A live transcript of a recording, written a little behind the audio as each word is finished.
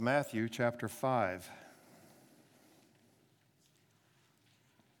Matthew chapter 5.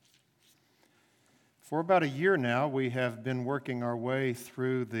 For about a year now, we have been working our way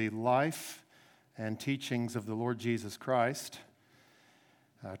through the life and teachings of the Lord Jesus Christ,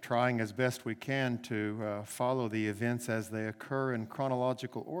 trying as best we can to follow the events as they occur in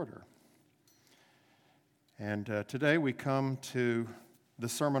chronological order. And today we come to the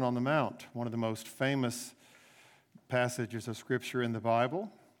Sermon on the Mount, one of the most famous passages of Scripture in the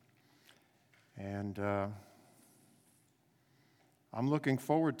Bible. And I'm looking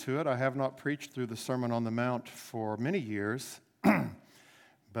forward to it. I have not preached through the Sermon on the Mount for many years,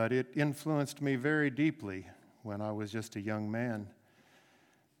 but it influenced me very deeply when I was just a young man.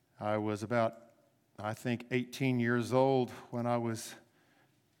 I was about, 18 years old when I was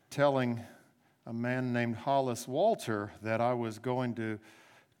telling a man named Hollis Walter that I was going to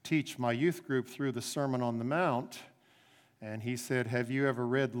teach my youth group through the Sermon on the Mount. And he said, "Have you ever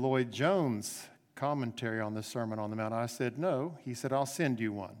read Lloyd Jones' commentary on the Sermon on the Mount?" I said, "No." He said, "I'll send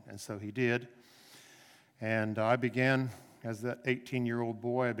you one." And so he did. And I began, as that 18-year-old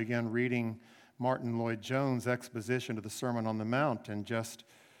boy, I began reading Martin Lloyd Jones' exposition of the Sermon on the Mount and just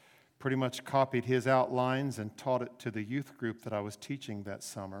pretty much copied his outlines and taught it to the youth group that I was teaching that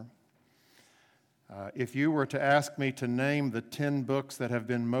summer. If you were to ask me to name the 10 books that have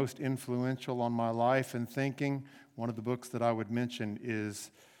been most influential on my life and thinking, one of the books that I would mention is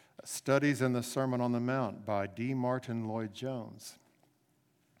Studies in the Sermon on the Mount by D. Martin Lloyd Jones.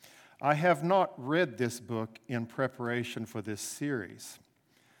 I have not read this book in preparation for this series,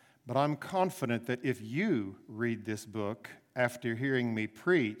 but I'm confident that if you read this book after hearing me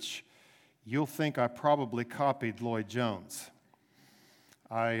preach, you'll think I probably copied Lloyd Jones.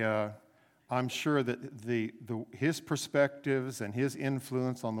 I'm sure that his perspectives and his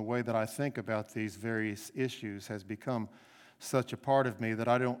influence on the way that I think about these various issues has become such a part of me that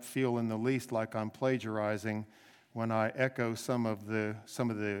I don't feel in the least like I'm plagiarizing when I echo some of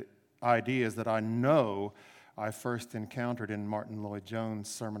the ideas that I know I first encountered in Martin Lloyd Jones'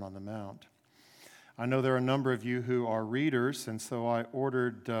 Sermon on the Mount. I know there are a number of you who are readers, and so I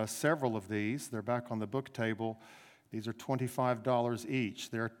ordered several of these. They're back on the book table. These are $25 each.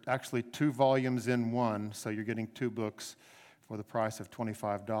 There are actually 2 volumes in one, so you're getting 2 books for the price of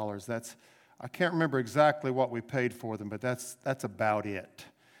 $25. I can't remember exactly what we paid for them, but that's about it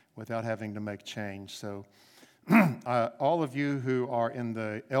without having to make change. So all of you who are in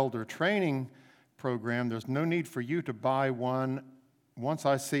the elder training program, there's no need for you to buy one. Once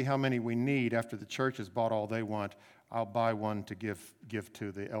I see how many we need after the church has bought all they want, I'll buy one to give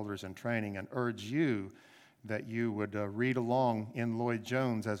to the elders in training and urge you that you would read along in Lloyd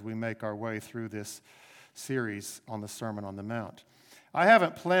Jones as we make our way through this series on the Sermon on the Mount. I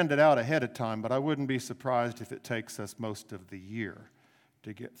haven't planned it out ahead of time, but I wouldn't be surprised if it takes us most of the year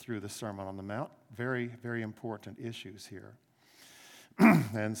to get through the Sermon on the Mount. Very, very important issues here.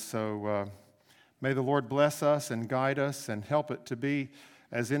 And so may the Lord bless us and guide us and help it to be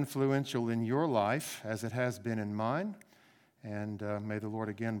as influential in your life as it has been in mine. And may the Lord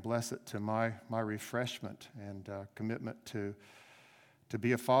again bless it to my refreshment and commitment to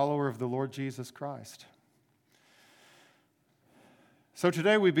be a follower of the Lord Jesus Christ. So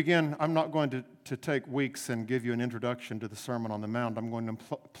today we begin. I'm not going to take weeks and give you an introduction to the Sermon on the Mount. I'm going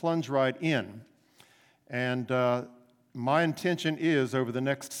to plunge right in. And my intention is over the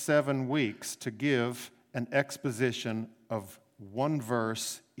next 7 weeks to give an exposition of one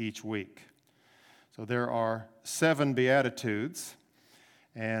verse each week. So there are 7 Beatitudes,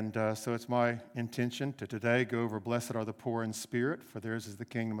 and so it's my intention to today go over Blessed are the poor in spirit, for theirs is the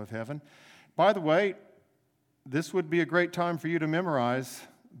kingdom of heaven. By the way, this would be a great time for you to memorize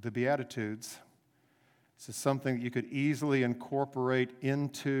the Beatitudes. This is something that you could easily incorporate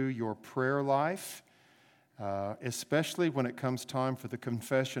into your prayer life, especially when it comes time for the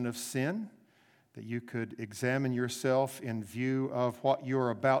confession of sin, that you could examine yourself in view of what you're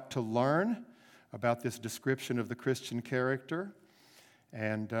about to learn about this description of the Christian character.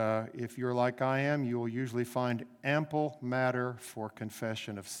 And if you're like I am, you will usually find ample matter for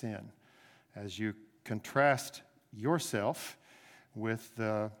confession of sin as you contrast yourself with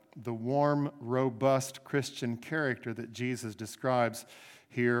the warm, robust Christian character that Jesus describes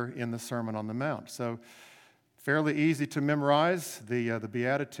here in the Sermon on the Mount. So fairly easy to memorize the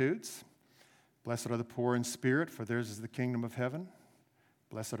Beatitudes. Blessed are the poor in spirit, for theirs is the kingdom of heaven.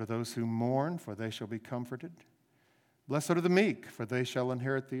 Blessed are those who mourn, for they shall be comforted. Blessed are the meek, for they shall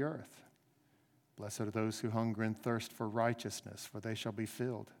inherit the earth. Blessed are those who hunger and thirst for righteousness, for they shall be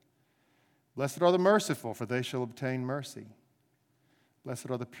filled. Blessed are the merciful, for they shall obtain mercy. Blessed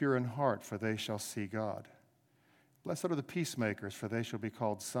are the pure in heart, for they shall see God. Blessed are the peacemakers, for they shall be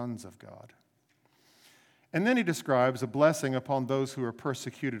called sons of God. And then he describes a blessing upon those who are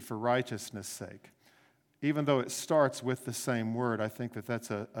persecuted for righteousness' sake. Even though it starts with the same word, I think that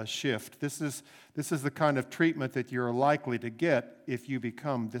that's a shift. This is the kind of treatment that you're likely to get if you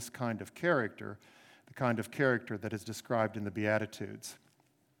become this kind of character, the kind of character that is described in the Beatitudes.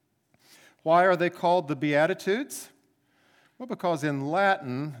 Why are they called the Beatitudes? Well, because in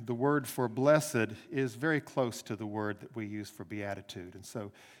Latin, the word for blessed is very close to the word that we use for beatitude. And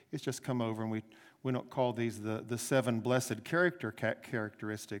so it's just come over, and we don't call these the seven blessed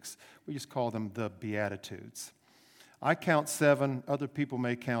characteristics. We just call them the Beatitudes. I count 7. Other people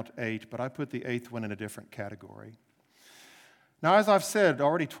may count 8, but I put the 8th one in a different category. Now, as I've said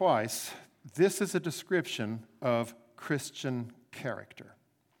already twice, this is a description of Christian character.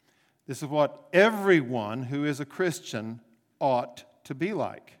 This is what everyone who is a Christian ought to be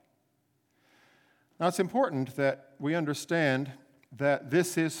like. Now, it's important that we understand that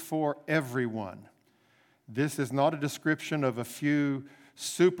this is for everyone. This is not a description of a few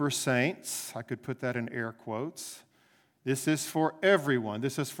super saints. I could put that in air quotes. This is for everyone.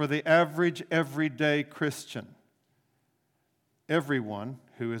 This is for the average, everyday Christian. Everyone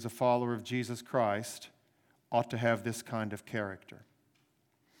who is a follower of Jesus Christ ought to have this kind of character.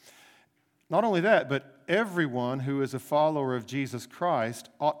 Not only that, but everyone who is a follower of Jesus Christ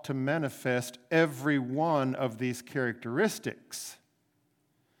ought to manifest every one of these characteristics.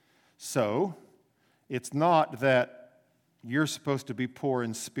 So, it's not that you're supposed to be poor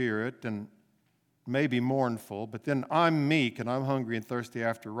in spirit and maybe mournful, but then I'm meek and I'm hungry and thirsty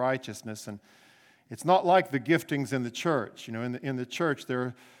after righteousness. And it's not like the giftings in the church. You know, in the church, there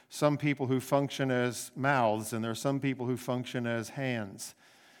are some people who function as mouths, and there are some people who function as hands.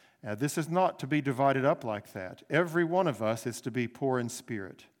 This is not to be divided up like that. Every one of us is to be poor in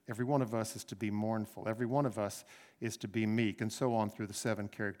spirit. Every one of us is to be mournful. Every one of us is to be meek, and so on through the 7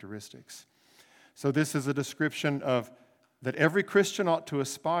 characteristics. So this is a description of that every Christian ought to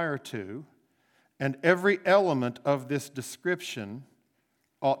aspire to, and every element of this description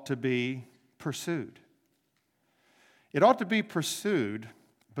ought to be pursued. It ought to be pursued,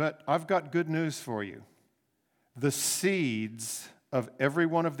 but I've got good news for you. The seeds of every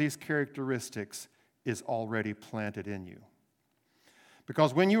one of these characteristics is already planted in you.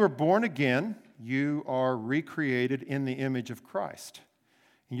 Because when you are born again, you are recreated in the image of Christ.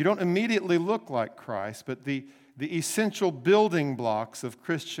 You don't immediately look like Christ, but the essential building blocks of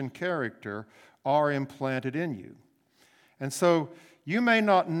Christian character are implanted in you. And so you may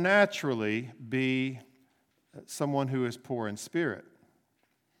not naturally be someone who is poor in spirit.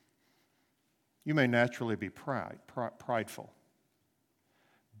 You may naturally be prideful.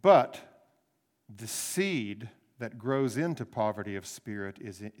 But the seed that grows into poverty of spirit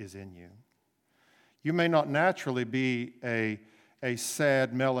is in you. You may not naturally be a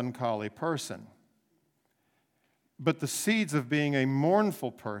sad, melancholy person, but the seeds of being a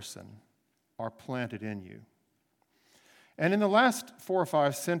mournful person are planted in you. And in the last 4 or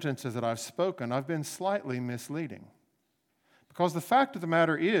 5 sentences that I've spoken, I've been slightly misleading. Because the fact of the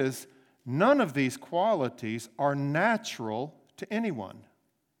matter is, none of these qualities are natural to anyone.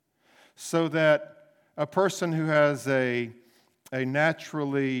 So that a person who has a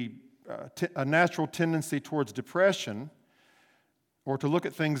natural tendency towards depression or to look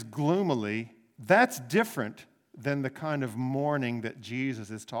at things gloomily, that's different than the kind of mourning that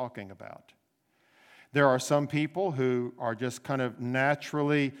Jesus is talking about. There are some people who are just kind of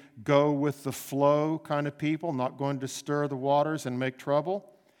naturally go with the flow kind of people, not going to stir the waters and make trouble.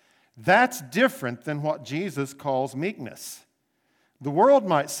 That's different than what Jesus calls meekness. The world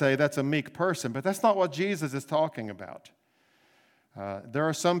might say that's a meek person, but that's not what Jesus is talking about. There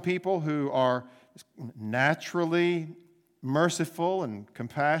are some people who are naturally merciful and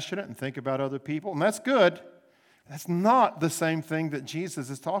compassionate and think about other people, and that's good. That's not the same thing that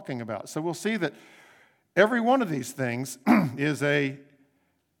Jesus is talking about. So we'll see that every one of these things is a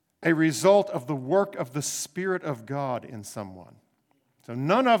result of the work of the Spirit of God in someone. So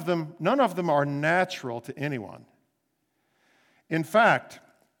none of them are natural to anyone. In fact,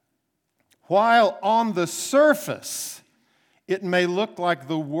 while on the surface it may look like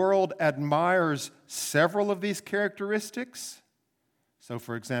the world admires several of these characteristics, so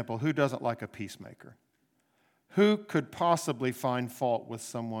for example, who doesn't like a peacemaker? Who could possibly find fault with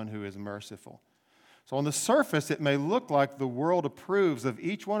someone who is merciful? So on the surface, it may look like the world approves of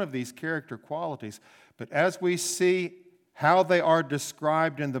each one of these character qualities, but as we see how they are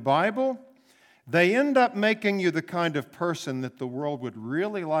described in the Bible, they end up making you the kind of person that the world would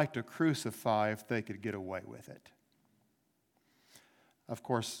really like to crucify if they could get away with it. Of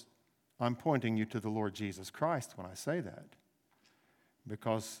course, I'm pointing you to the Lord Jesus Christ when I say that,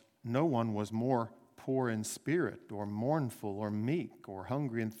 because no one was more poor in spirit or mournful or meek or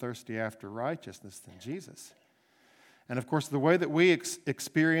hungry and thirsty after righteousness than Jesus. And of course, the way that we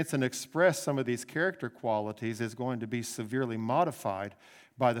experience and express some of these character qualities is going to be severely modified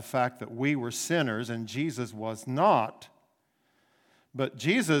by the fact that we were sinners and Jesus was not. But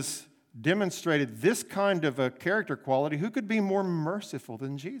Jesus demonstrated this kind of a character quality. Who could be more merciful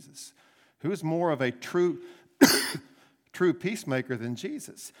than Jesus? Who's more of a true peacemaker than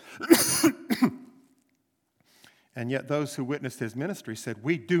Jesus? And yet those who witnessed his ministry said,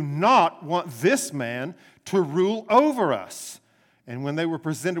 we do not want this man to rule over us. And when they were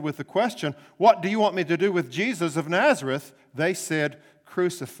presented with the question, what do you want me to do with Jesus of Nazareth? They said,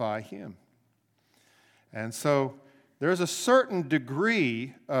 crucify him. And so there's a certain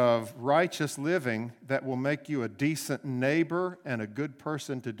degree of righteous living that will make you a decent neighbor and a good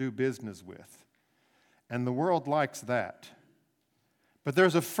person to do business with. And the world likes that. But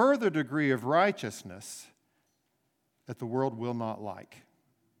there's a further degree of righteousness that the world will not like.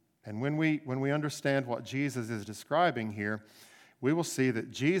 And when we understand what Jesus is describing here, we will see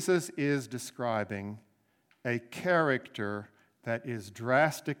that Jesus is describing a character that is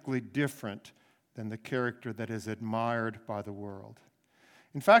drastically different than the character that is admired by the world.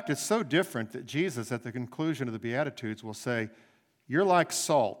 In fact, it's so different that Jesus, at the conclusion of the Beatitudes, will say, you're like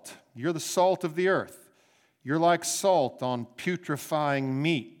salt. You're the salt of the earth. You're like salt on putrefying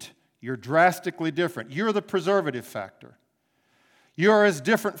meat. You're drastically different. You're the preservative factor. You're as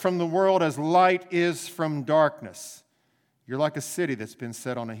different from the world as light is from darkness. You're like a city that's been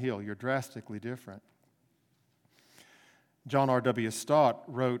set on a hill. You're drastically different. John R.W. Stott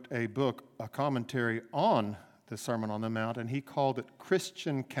wrote a book, a commentary on the Sermon on the Mount, and he called it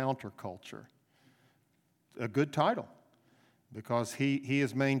Christian Counterculture. A good title, because he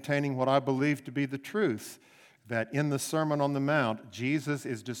is maintaining what I believe to be the truth, that in the Sermon on the Mount, Jesus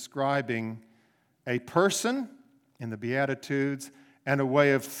is describing a person in the Beatitudes and a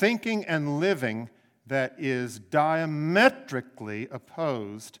way of thinking and living that is diametrically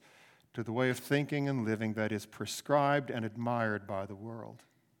opposed to the way of thinking and living that is prescribed and admired by the world.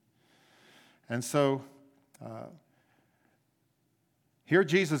 And so, here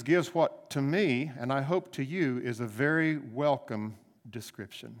Jesus gives what to me, and I hope to you, is a very welcome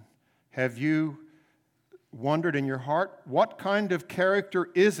description. Have you wondered in your heart, what kind of character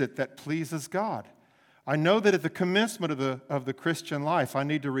is it that pleases God? I know that at the commencement of the Christian life, I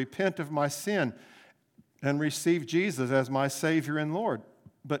need to repent of my sin and receive Jesus as my Savior and Lord.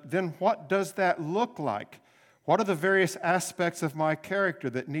 But then what does that look like? What are the various aspects of my character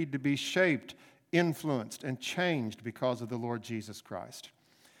that need to be shaped, influenced, and changed because of the Lord Jesus Christ?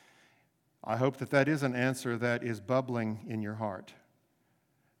 I hope that that is an answer that is bubbling in your heart.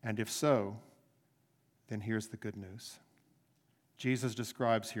 And if so, then here's the good news. Jesus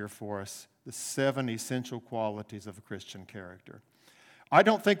describes here for us the 7 essential qualities of a Christian character. I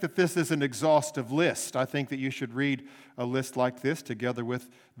don't think that this is an exhaustive list. I think that you should read a list like this together with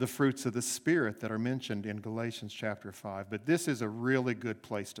the fruits of the Spirit that are mentioned in Galatians chapter 5. But this is a really good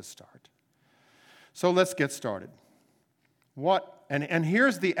place to start. So let's get started. And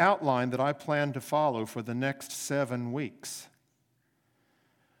here's the outline that I plan to follow for the next 7 weeks.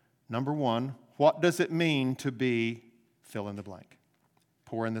 Number 1, what does it mean to be fill in the blank?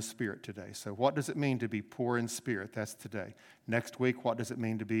 Poor in the Spirit today. So what does it mean to be poor in spirit? That's today. Next week, what does it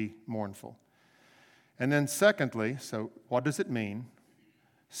mean to be mournful? And then secondly, so what does it mean?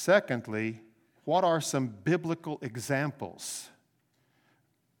 Secondly, what are some biblical examples?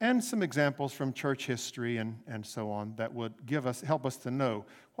 And some examples from church history and so on that would help us to know,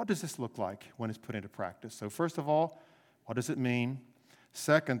 what does this look like when it's put into practice? So first of all, what does it mean?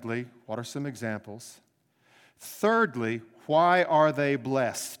 Secondly, what are some examples? Thirdly, why are they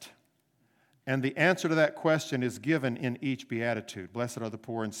blessed? And the answer to that question is given in each beatitude. Blessed are the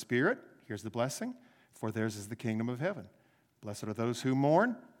poor in spirit. Here's the blessing. For theirs is the kingdom of heaven. Blessed are those who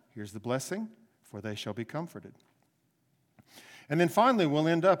mourn. Here's the blessing. For they shall be comforted. And then finally, we'll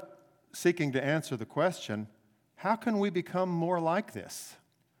end up seeking to answer the question, how can we become more like this?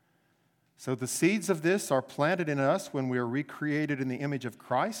 So the seeds of this are planted in us when we are recreated in the image of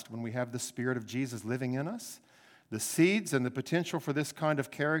Christ, when we have the Spirit of Jesus living in us. The seeds and the potential for this kind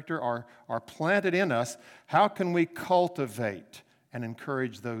of character are planted in us. How can we cultivate and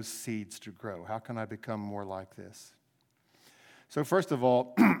encourage those seeds to grow? How can I become more like this? So first of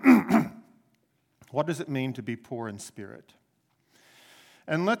all, what does it mean to be poor in spirit?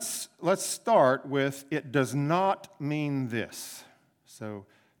 And let's start with, it does not mean this. So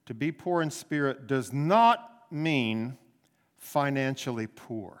to be poor in spirit does not mean financially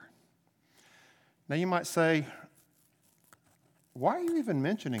poor. Now you might say, why are you even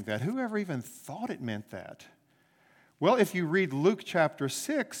mentioning that? Whoever even thought it meant that? Well, if you read Luke chapter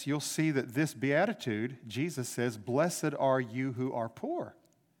 6, you'll see that this beatitude, Jesus says, blessed are you who are poor.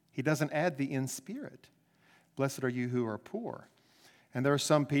 He doesn't add the in spirit. Blessed are you who are poor. And there are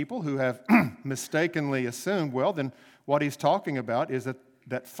some people who have mistakenly assumed, well, then what he's talking about is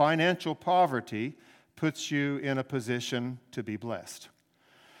that financial poverty puts you in a position to be blessed.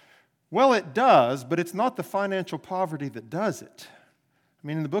 Well, it does, but it's not the financial poverty that does it. I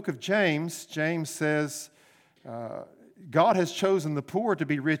mean, in the book of James, James says, God has chosen the poor to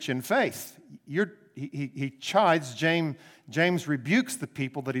be rich in faith. He chides, James rebukes the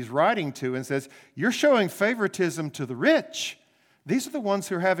people that he's writing to and says, you're showing favoritism to the rich. These are the ones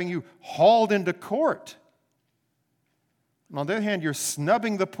who are having you hauled into court. And on the other hand, you're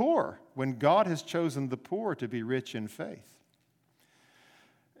snubbing the poor when God has chosen the poor to be rich in faith.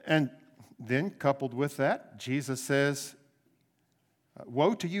 And then, coupled with that, Jesus says,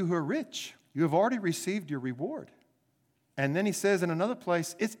 woe to you who are rich. You have already received your reward. And then he says in another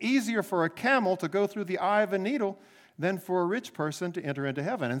place, it's easier for a camel to go through the eye of a needle than for a rich person to enter into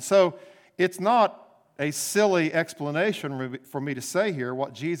heaven. And so it's not a silly explanation for me to say here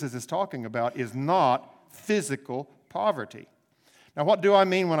what Jesus is talking about is not physical poverty. Now, what do I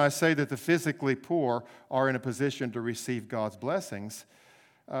mean when I say that the physically poor are in a position to receive God's blessings?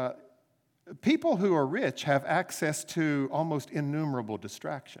 People who are rich have access to almost innumerable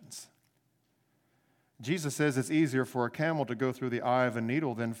distractions. Jesus says it's easier for a camel to go through the eye of a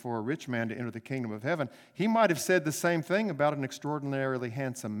needle than for a rich man to enter the kingdom of heaven. He might have said the same thing about an extraordinarily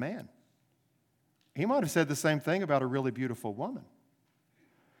handsome man. He might have said the same thing about a really beautiful woman.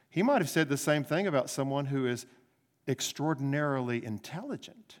 He might have said the same thing about someone who is extraordinarily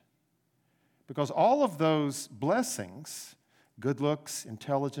intelligent. Because all of those blessings, good looks,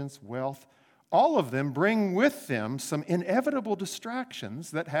 intelligence, wealth, all of them bring with them some inevitable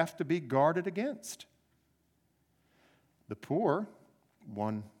distractions that have to be guarded against. The poor,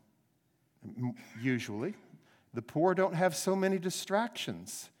 usually, the poor don't have so many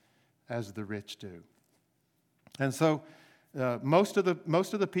distractions as the rich do. And so most of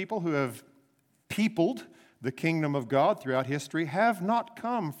the people who have peopled the kingdom of God throughout history have not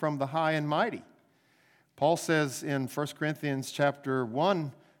come from the high and mighty. Paul says in 1 Corinthians chapter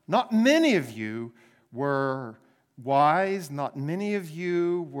 1, not many of you were wise, not many of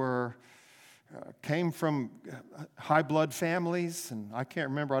you came from high blood families, and I can't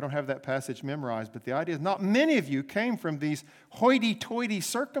remember, I don't have that passage memorized, but the idea is not many of you came from these hoity-toity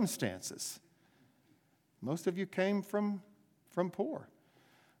circumstances. Most of you came from poor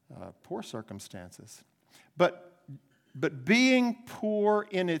circumstances. But being poor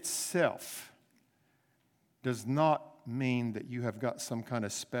in itself does not mean that you have got some kind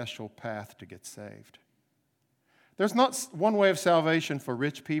of special path to get saved. There's not one way of salvation for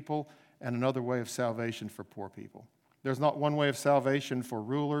rich people and another way of salvation for poor people. There's not one way of salvation for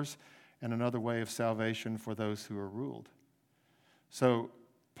rulers and another way of salvation for those who are ruled. So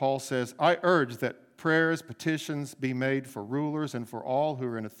Paul says, I urge that prayers, petitions be made for rulers and for all who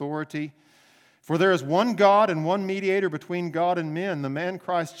are in authority. For there is one God and one mediator between God and men, the man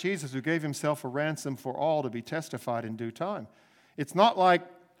Christ Jesus, who gave himself a ransom for all to be testified in due time. It's not like,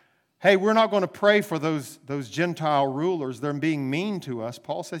 hey, we're not going to pray for those Gentile rulers. They're being mean to us.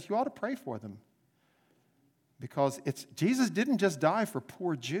 Paul says you ought to pray for them. Because Jesus didn't just die for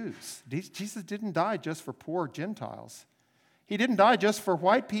poor Jews. Jesus didn't die just for poor Gentiles. He didn't die just for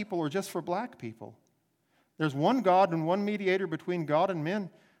white people or just for black people. There's one God and one mediator between God and men,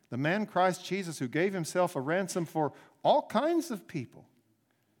 the man Christ Jesus, who gave himself a ransom for all kinds of people,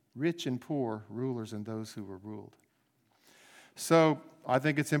 rich and poor, rulers and those who were ruled. So I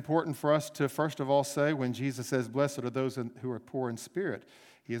think it's important for us to first of all say when Jesus says, blessed are those who are poor in spirit,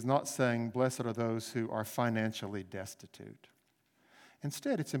 he is not saying blessed are those who are financially destitute.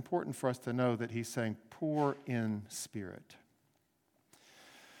 Instead, it's important for us to know that he's saying poor in spirit.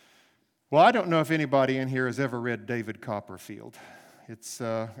 Well, I don't know if anybody in here has ever read David Copperfield. It's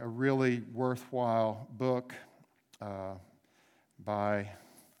a really worthwhile book by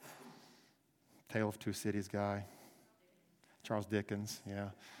Tale of Two Cities guy, Charles Dickens, yeah.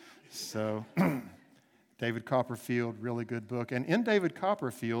 So David Copperfield, really good book. And in David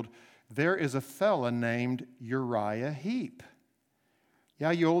Copperfield, there is a fella named Uriah Heep.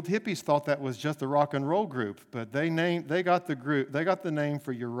 Yeah, you old hippies thought that was just a rock and roll group, but they got the name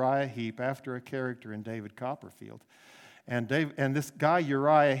for Uriah Heep after a character in David Copperfield. And this guy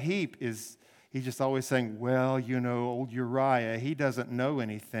Uriah Heep he's just always saying, well, old Uriah, he doesn't know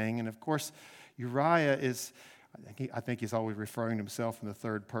anything. And of course, Uriah is I think he's always referring to himself in the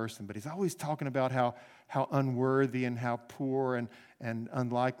third person, but he's always talking about how unworthy and how poor and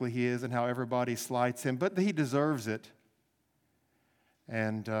unlikely he is and how everybody slights him, but he deserves it.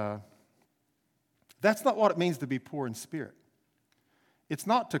 And that's not what it means to be poor in spirit. It's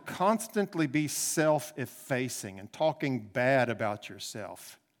not to constantly be self-effacing and talking bad about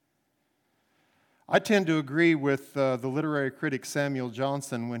yourself. I tend to agree with the literary critic Samuel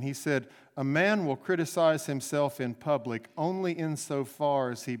Johnson when he said, "A man will criticize himself in public only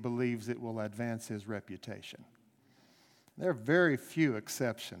insofar as he believes it will advance his reputation." There are very few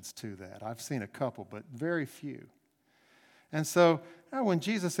exceptions to that. I've seen a couple, but very few. And so when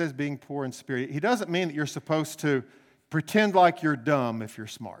Jesus says being poor in spirit, he doesn't mean that you're supposed to pretend like you're dumb if you're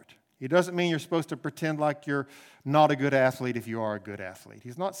smart. He doesn't mean you're supposed to pretend like you're not a good athlete if you are a good athlete.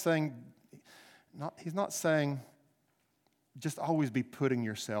 He's not saying just always be putting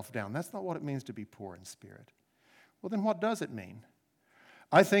yourself down. That's not what it means to be poor in spirit. Well, then what does it mean?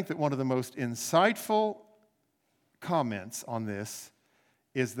 I think that one of the most insightful comments on this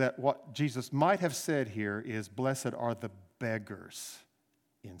is that what Jesus might have said here is, "Blessed are the beggars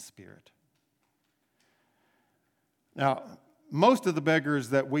in spirit." Now, most of the beggars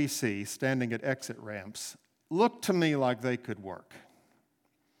that we see standing at exit ramps look to me like they could work.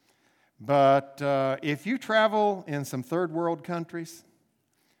 But if you travel in some third world countries,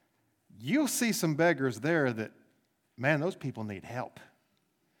 you'll see some beggars there that, man, those people need help.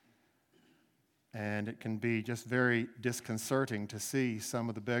 And it can be just very disconcerting to see some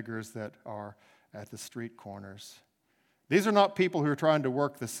of the beggars that are at the street corners. These are not people who are trying to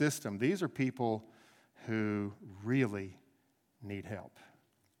work the system. These are people who really need help.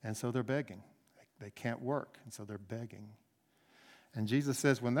 And so they're begging. They can't work, and so they're begging. And Jesus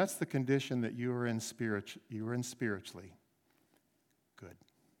says, when that's the condition that you are in spiritually, good.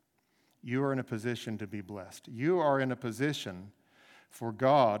 You are in a position to be blessed. You are in a position for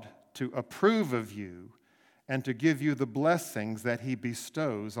God to approve of you and to give you the blessings that he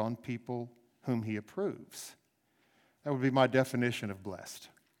bestows on people whom he approves. That would be my definition of blessed.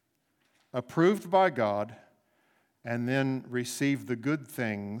 Approved by God, and then receive the good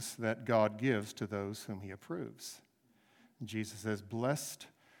things that God gives to those whom he approves. Jesus says, blessed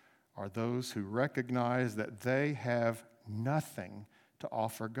are those who recognize that they have nothing to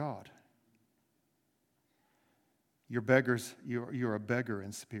offer God. You're beggars, you're a beggar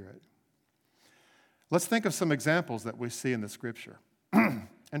in spirit. Let's think of some examples that we see in the Scripture.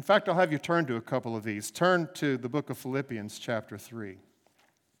 In fact, I'll have you turn to a couple of these. Turn to the book of Philippians chapter 3.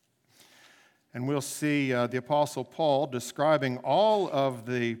 And we'll see the Apostle Paul describing all of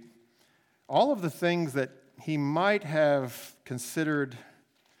the things that he might have considered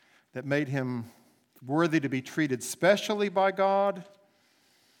that made him worthy to be treated specially by God.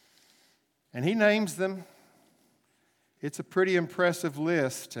 And he names them. It's a pretty impressive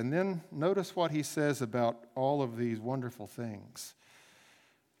list. And then notice what he says about all of these wonderful things.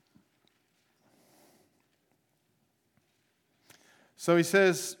 So he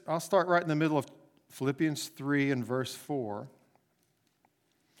says, I'll start right in the middle of Philippians 3 and verse 4.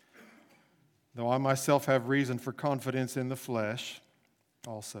 Though I myself have reason for confidence in the flesh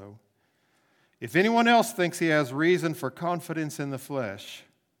also. If anyone else thinks he has reason for confidence in the flesh,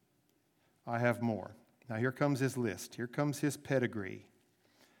 I have more. Now here comes his list. Here comes his pedigree.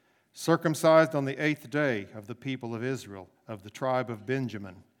 Circumcised on the 8th day of the people of Israel, of the tribe of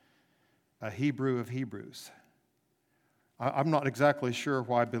Benjamin, a Hebrew of Hebrews. I'm not exactly sure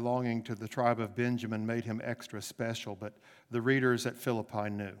why belonging to the tribe of Benjamin made him extra special, but the readers at Philippi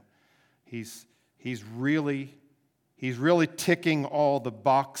knew. He's really ticking all the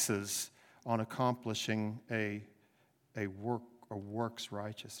boxes on accomplishing a works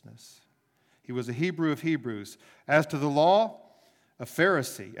righteousness. He was a Hebrew of Hebrews. As to the law, a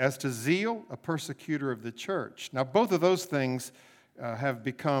Pharisee. As to zeal, a persecutor of the church. Now, both of those things have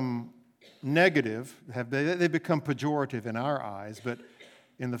become negative. They become pejorative in our eyes. But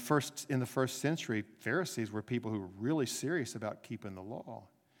in the first century, Pharisees were people who were really serious about keeping the law.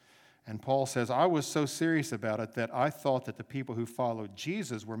 And Paul says, I was so serious about it that I thought that the people who followed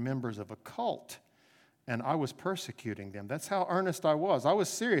Jesus were members of a cult, and I was persecuting them. That's how earnest I was. I was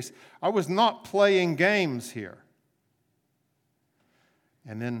serious. I was not playing games here.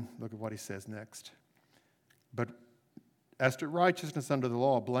 And then look at what he says next. But as to righteousness under the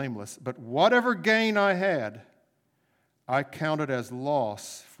law, blameless. But whatever gain I had, I counted as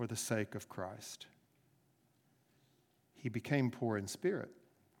loss for the sake of Christ. He became poor in spirit.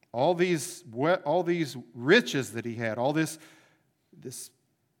 All these riches that he had, all this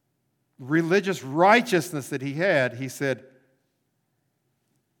religious righteousness that he had, he said,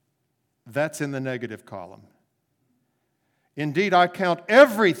 that's in the negative column. Indeed, I count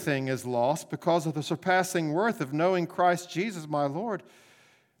everything as loss because of the surpassing worth of knowing Christ Jesus my Lord.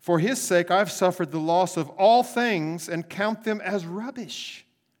 For his sake I've suffered the loss of all things and count them as rubbish,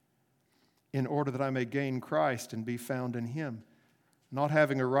 in order that I may gain Christ and be found in him, not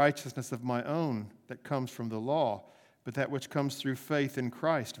having a righteousness of my own that comes from the law, but that which comes through faith in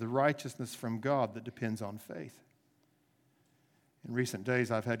Christ, the righteousness from God that depends on faith. In recent days,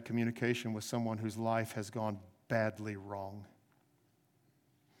 I've had communication with someone whose life has gone badly wrong.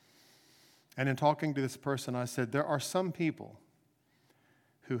 And in talking to this person, I said, there are some people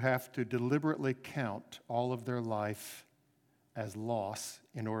who have to deliberately count all of their life as loss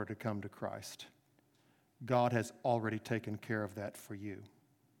in order to come to Christ. God has already taken care of that for you.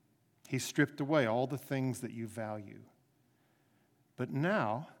 He's stripped away all the things that you value. But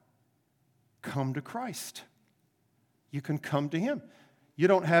now, come to Christ. You can come to him. You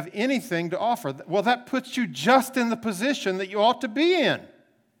don't have anything to offer. Well, that puts you just in the position that you ought to be in.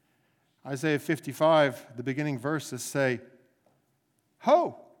 Isaiah 55, the beginning verses say,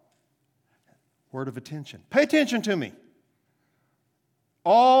 Ho! Word of attention. Pay attention to me.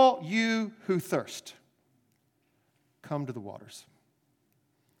 All you who thirst, come to the waters.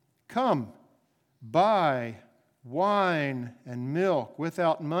 Come, buy wine and milk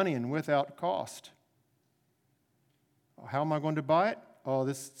without money and without cost. How am I going to buy it? Oh,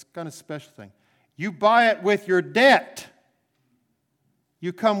 this is kind of a special thing. You buy it with your debt.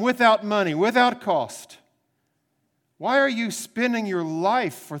 You come without money, without cost. Why are you spending your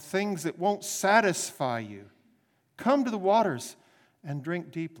life for things that won't satisfy you? Come to the waters and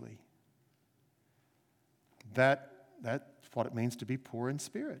drink deeply. That's what it means to be poor in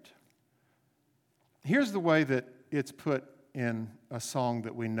spirit. Here's the way that it's put in a song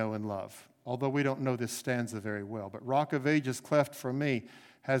that we know and love, although we don't know this stanza very well. But Rock of Ages Cleft for Me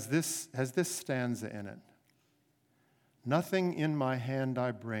has this stanza in it. Nothing in my hand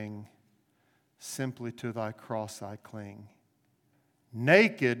I bring, simply to thy cross I cling.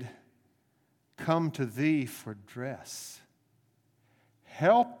 Naked, come to thee for dress.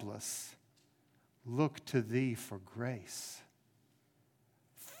 Helpless, look to thee for grace.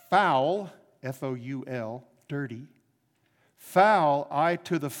 Foul, F-O-U-L, dirty. Foul, I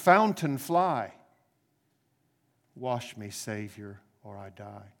to the fountain fly. Wash me, Savior, or I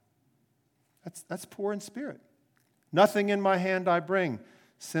die. That's poor in spirit. Nothing in my hand I bring,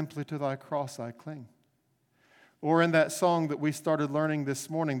 simply to thy cross I cling. Or in that song that we started learning this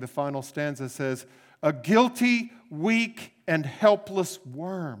morning, the final stanza says, a guilty, weak, and helpless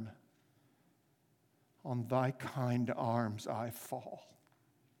worm, on thy kind arms I fall.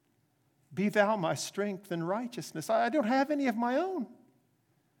 Be thou my strength and righteousness. I don't have any of my own.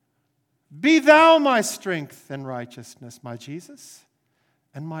 Be thou my strength and righteousness, my Jesus,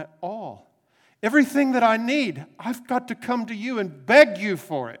 and my all. Everything that I need, I've got to come to you and beg you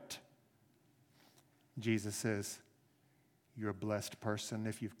for it. Jesus says, you're a blessed person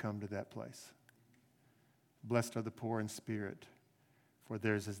if you've come to that place. Blessed are the poor in spirit, for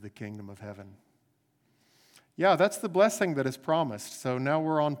theirs is the kingdom of heaven. Yeah, that's the blessing that is promised. So now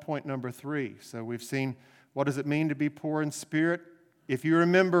we're on point number 3. So we've seen what does it mean to be poor in spirit. If you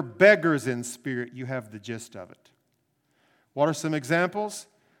remember beggars in spirit, you have the gist of it. What are some examples?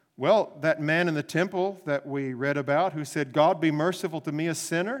 Well, that man in the temple that we read about who said, God, be merciful to me, a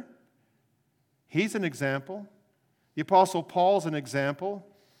sinner. He's an example. The Apostle Paul's an example.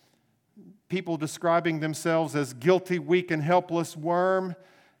 People describing themselves as guilty, weak, and helpless worm,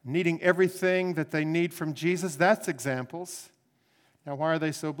 needing everything that they need from Jesus. That's examples. Now, why are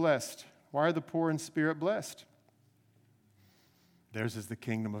they so blessed? Why are the poor in spirit blessed? Theirs is the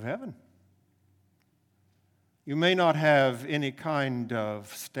kingdom of heaven. You may not have any kind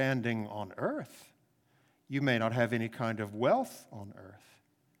of standing on earth. You may not have any kind of wealth on earth.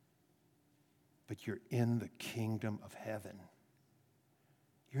 But you're in the kingdom of heaven.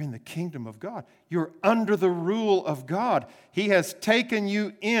 You're in the kingdom of God. You're under the rule of God. He has taken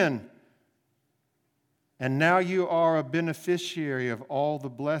you in. And now you are a beneficiary of all the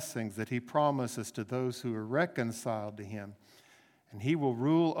blessings that He promises to those who are reconciled to Him. And He will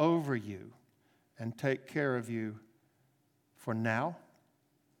rule over you and take care of you for now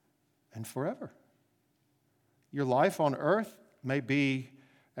and forever. Your life on earth may be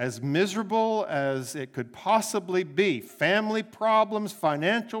as miserable as it could possibly be. Family problems,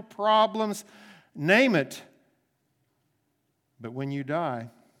 financial problems, name it. But when you die,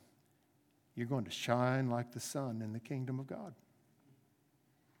 you're going to shine like the sun in the kingdom of God.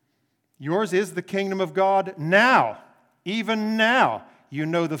 Yours is the kingdom of God now, even now. you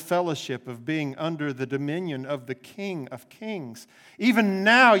know the fellowship of being under the dominion of the King of Kings. Even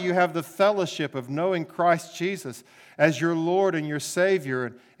now you have the fellowship of knowing Christ Jesus as your Lord and your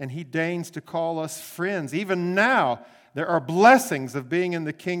Savior, and He deigns to call us friends. Even now there are blessings of being in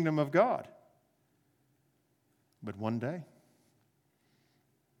the kingdom of God. But one day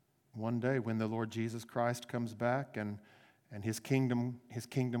when the Lord Jesus Christ comes back and His kingdom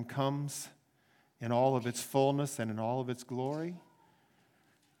comes in all of its fullness and in all of its glory,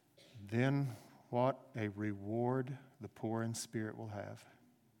 then what a reward the poor in spirit will have.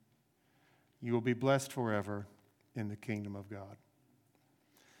 You will be blessed forever in the kingdom of God.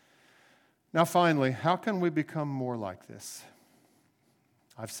 Now finally, how can we become more like this?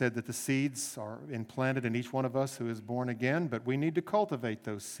 I've said that the seeds are implanted in each one of us who is born again, but we need to cultivate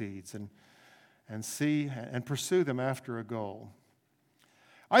those seeds and see and pursue them after a goal.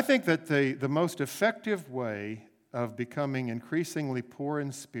 I think that the most effective way of becoming increasingly poor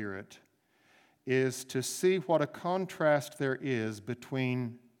in spirit is to see what a contrast there is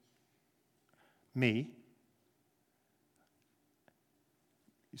between me,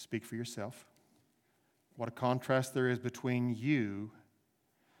 you speak for yourself, what a contrast there is between you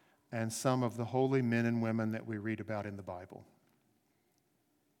and some of the holy men and women that we read about in the Bible.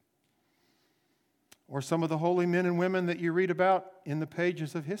 Or some of the holy men and women that you read about in the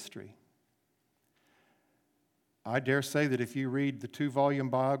pages of history. I dare say that if you read the 2-volume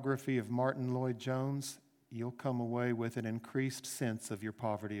biography of Martin Lloyd-Jones, you'll come away with an increased sense of your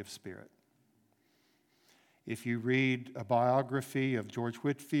poverty of spirit. If you read a biography of George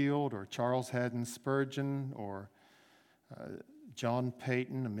Whitefield or Charles Haddon Spurgeon or John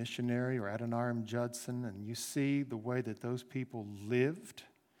Peyton, a missionary, or Adoniram Judson, and you see the way that those people lived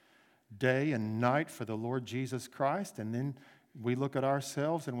day and night for the Lord Jesus Christ, and then we look at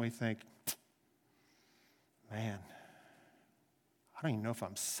ourselves and we think, man, I don't even know if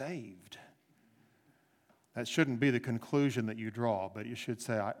I'm saved. That shouldn't be the conclusion that you draw, but you should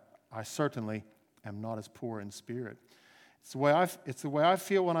say, I certainly am not as poor in spirit. It's the way I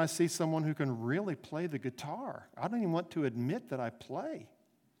feel when I see someone who can really play the guitar. I don't even want to admit that I play.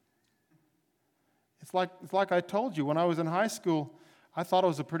 It's like I told you, when I was in high school, I thought I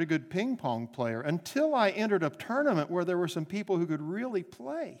was a pretty good ping pong player until I entered a tournament where there were some people who could really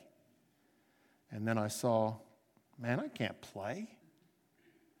play. And then I saw, man, I can't play.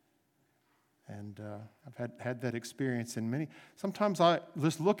 And I've had that experience in many. Sometimes I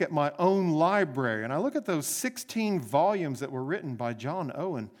just look at my own library, and I look at those 16 volumes that were written by John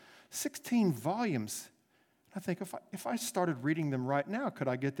Owen. 16 volumes. I think, if I started reading them right now, could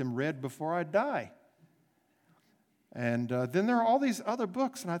I get them read before I die? And then there are all these other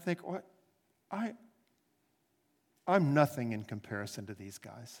books, and I think, I'm nothing in comparison to these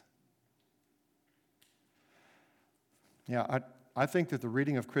guys. Yeah, I think that the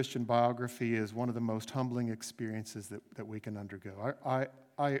reading of Christian biography is one of the most humbling experiences that we can undergo.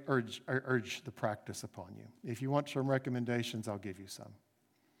 I urge the practice upon you. If you want some recommendations, I'll give you some.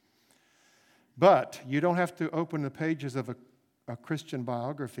 But you don't have to open the pages of a Christian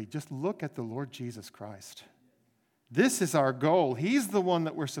biography. Just look at the Lord Jesus Christ. This is our goal. He's the one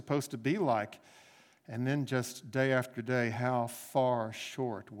that we're supposed to be like. And then just day after day, how far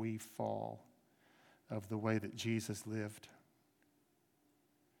short we fall of the way that Jesus lived.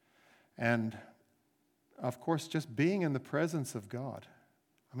 And, of course, just being in the presence of God.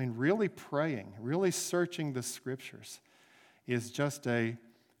 I mean, really praying, really searching the Scriptures is just a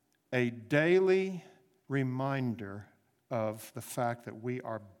daily reminder of the fact that we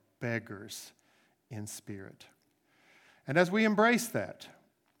are beggars in spirit. And as we embrace that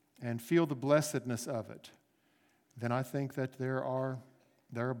and feel the blessedness of it, then I think that there are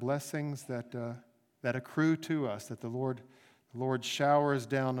blessings that accrue to us, that the Lord showers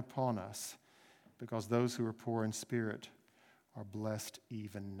down upon us, because those who are poor in spirit are blessed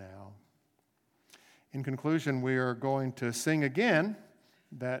even now. In conclusion, we are going to sing again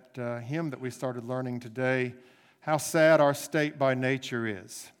that hymn that we started learning today, How Sad Our State by Nature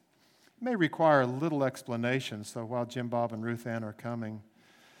Is. It may require a little explanation, so while Jim Bob and Ruth Ann are coming.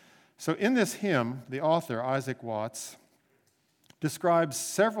 So in this hymn, the author, Isaac Watts, describes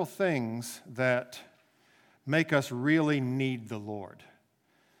several things that make us really need the Lord.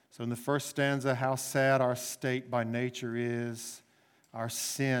 So in the first stanza, how sad our state by nature is, our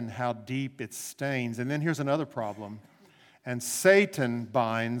sin, how deep it stains. And then here's another problem. And Satan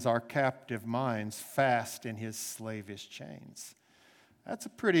binds our captive minds fast in his slavish chains. That's a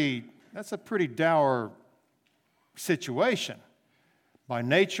pretty dour situation. By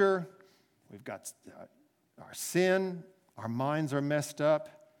nature, we've got our sin, our minds are messed up.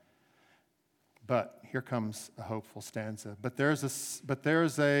 But here comes a hopeful stanza. But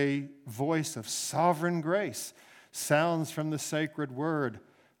there's a voice of sovereign grace sounds from the sacred word.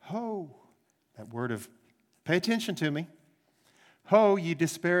 Ho, that word of, pay attention to me. Ho, ye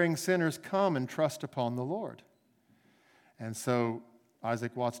despairing sinners, come and trust upon the Lord. And so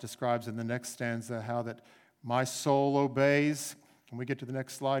Isaac Watts describes in the next stanza how that my soul obeys. Can we get to the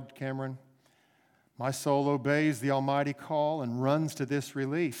next slide, Cameron? My soul obeys the almighty call and runs to this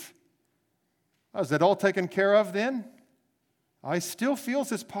relief. Is that all taken care of then? I still feel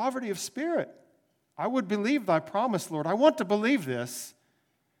this poverty of spirit. I would believe thy promise, Lord. I want to believe this.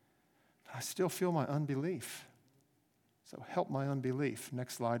 But I still feel my unbelief. So help my unbelief.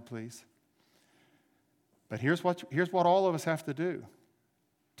 Next slide, please. But here's what all of us have to do.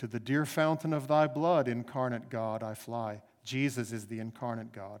 To the dear fountain of thy blood, incarnate God, I fly. Jesus is the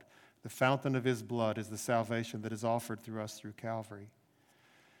incarnate God. The fountain of his blood is the salvation that is offered through us through Calvary.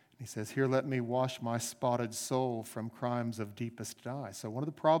 He says, here let me wash my spotted soul from crimes of deepest dye. So one of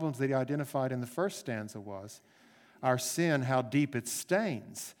the problems that he identified in the first stanza was our sin, how deep it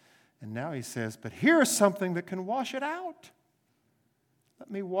stains. And now he says, but here's something that can wash it out. Let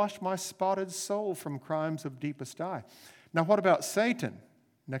me wash my spotted soul from crimes of deepest dye. Now what about Satan?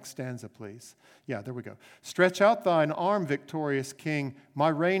 Next stanza, please. Yeah, there we go. Stretch out thine arm, victorious King. My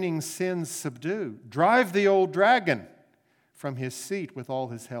reigning sins subdue. Drive the old dragon from his seat with all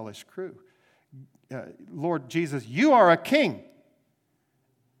his hellish crew. Lord Jesus, you are a king.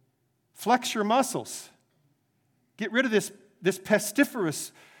 Flex your muscles. Get rid of this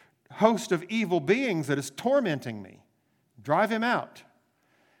pestiferous host of evil beings that is tormenting me. Drive him out.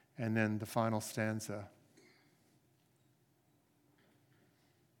 And then the final stanza.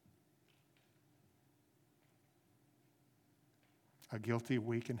 A guilty,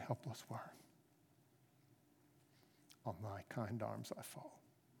 weak, and helpless worm. On thy kind arms I fall.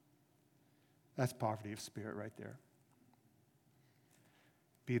 That's poverty of spirit right there.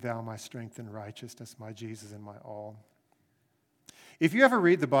 Be thou my strength and righteousness, my Jesus and my all. If you ever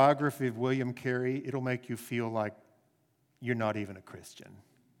read the biography of William Carey, it'll make you feel like you're not even a Christian.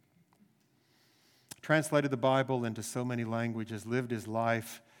 Translated the Bible into so many languages, lived his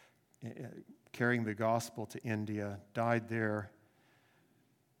life carrying the gospel to India, died there.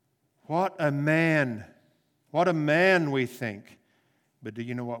 What a man! What a man, we think. But do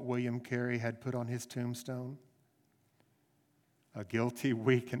you know what William Carey had put on his tombstone? A guilty,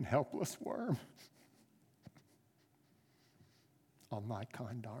 weak, and helpless worm. On thy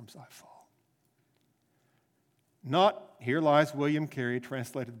kind arms I fall. Not, here lies William Carey,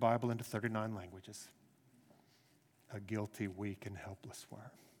 translated the Bible into 39 languages. A guilty, weak, and helpless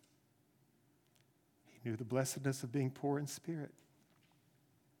worm. He knew the blessedness of being poor in spirit.